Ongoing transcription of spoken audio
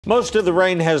Most of the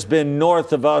rain has been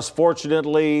north of us.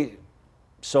 Fortunately,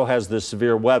 so has the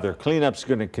severe weather. Cleanup's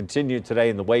going to continue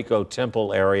today in the Waco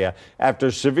Temple area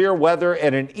after severe weather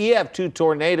and an EF2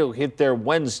 tornado hit there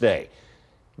Wednesday.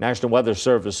 National Weather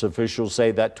Service officials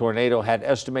say that tornado had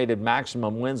estimated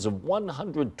maximum winds of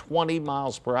 120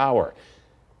 miles per hour.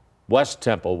 West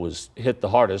Temple was hit the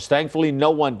hardest. Thankfully,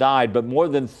 no one died, but more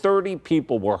than 30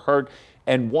 people were hurt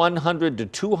and 100 to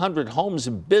 200 homes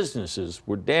and businesses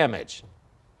were damaged.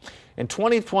 In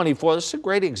 2024, this is a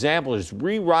great example, is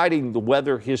rewriting the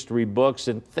weather history books.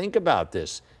 And think about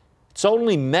this. It's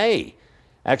only May.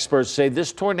 Experts say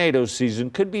this tornado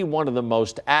season could be one of the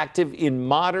most active in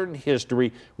modern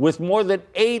history, with more than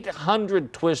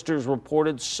 800 twisters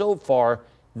reported so far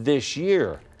this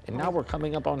year. And now we're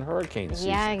coming up on hurricane season.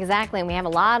 Yeah, exactly. And we have a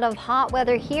lot of hot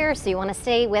weather here, so you want to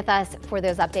stay with us for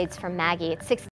those updates from Maggie. It's 6